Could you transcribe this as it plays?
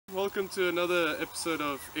welcome to another episode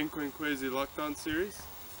of Inkwenkwezi lockdown series.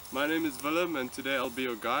 My name is Willem and today I'll be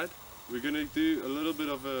your guide. We're going to do a little bit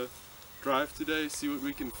of a drive today, see what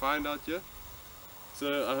we can find out here.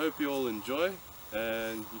 So I hope you all enjoy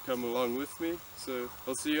and you come along with me. So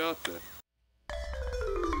I'll see you out there.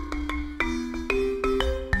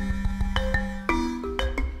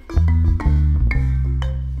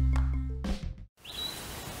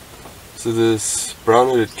 So this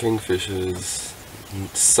brown-headed kingfisher is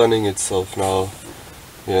sunning itself now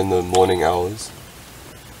here in the morning hours.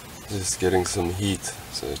 Just getting some heat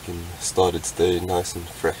so it can start its day nice and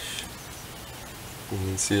fresh. You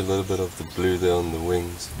can see a little bit of the blue there on the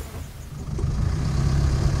wings.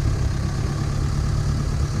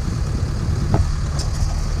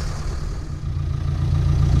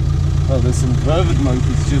 Oh, there's some vervet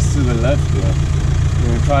monkeys just to the left here. I'm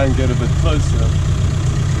going to try and get a bit closer.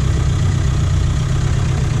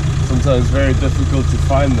 Sometimes very difficult to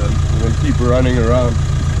find them, and they keep running around.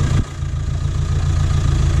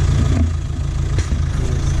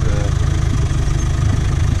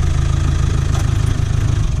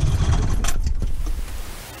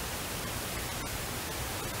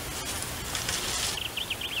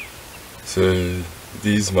 So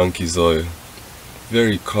these monkeys are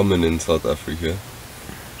very common in South Africa.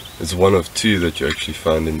 It's one of two that you actually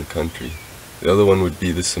find in the country. The other one would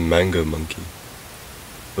be the Simango monkey.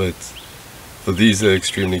 But for these they're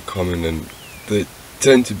extremely common and they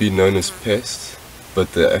tend to be known as pests,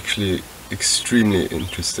 but they're actually extremely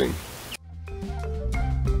interesting.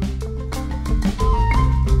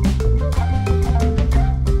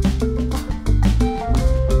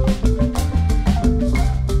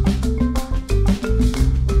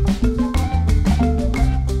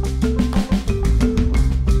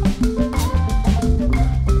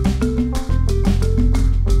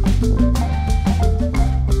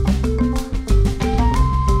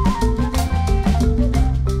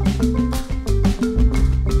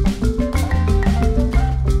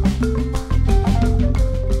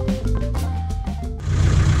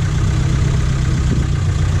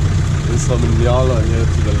 Some nyala here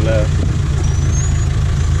to the left.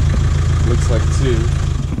 Looks like two.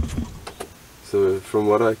 So from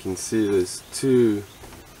what I can see, there's two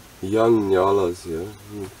young nyalas here.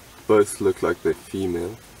 Both look like they're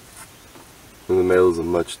female. And the males are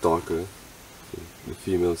much darker. The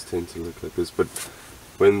females tend to look like this. But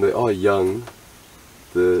when they are young,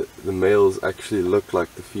 the males actually look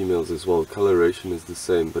like the females as well. Coloration is the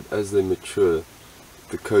same, but as they mature,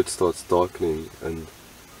 the coat starts darkening and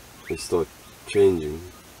they start changing.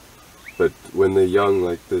 But when they're young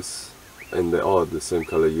like this and they are the same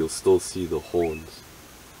color, you'll still see the horns.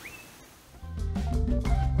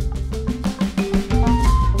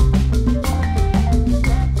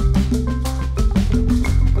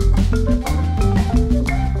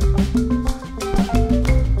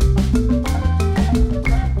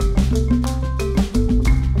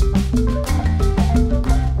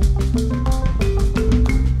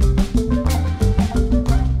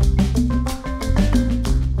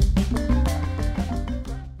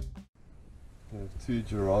 Two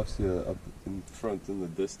giraffes here up in front in the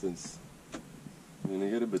distance. When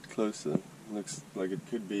you get a bit closer, looks like it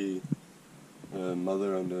could be a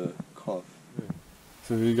mother and a calf. Yeah.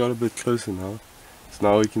 So we got a bit closer now. So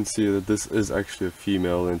now we can see that this is actually a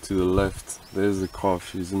female, and to the left there's the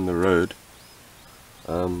calf. She's in the road.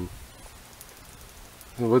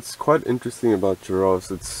 What's quite interesting about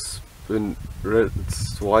giraffes, it's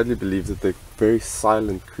widely believed that they're very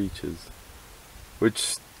silent creatures,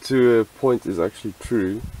 which to a point is actually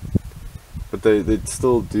true, but they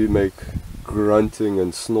still do make grunting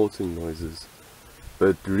and snorting noises.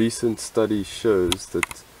 But recent study shows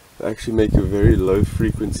that they actually make a very low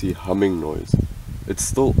frequency humming noise. It's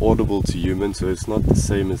still audible to humans, so it's not the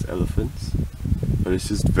same as elephants, but it's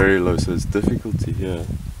just very low, so it's difficult to hear.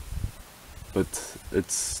 But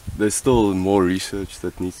there's still more research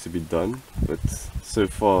that needs to be done, but so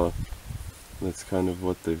far that's kind of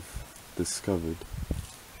what they've discovered.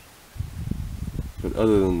 But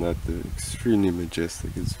other than that, they're extremely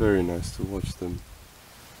majestic. It's very nice to watch them.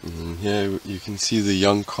 And here you can see the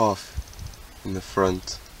young calf in the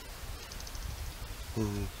front,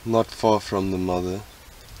 not far from the mother.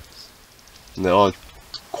 And they are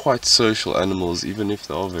quite social animals, even if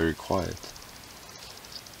they are very quiet.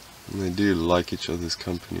 And they do like each other's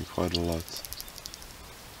company quite a lot.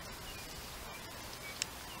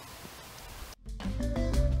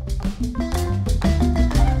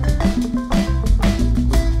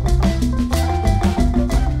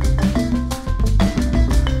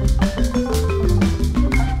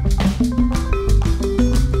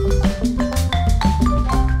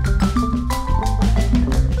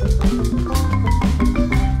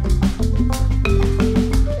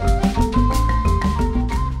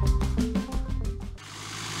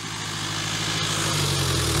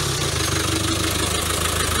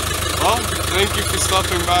 Well, thank you for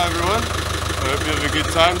stopping by, everyone. I hope you have a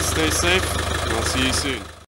good time, stay safe, and I'll see you soon.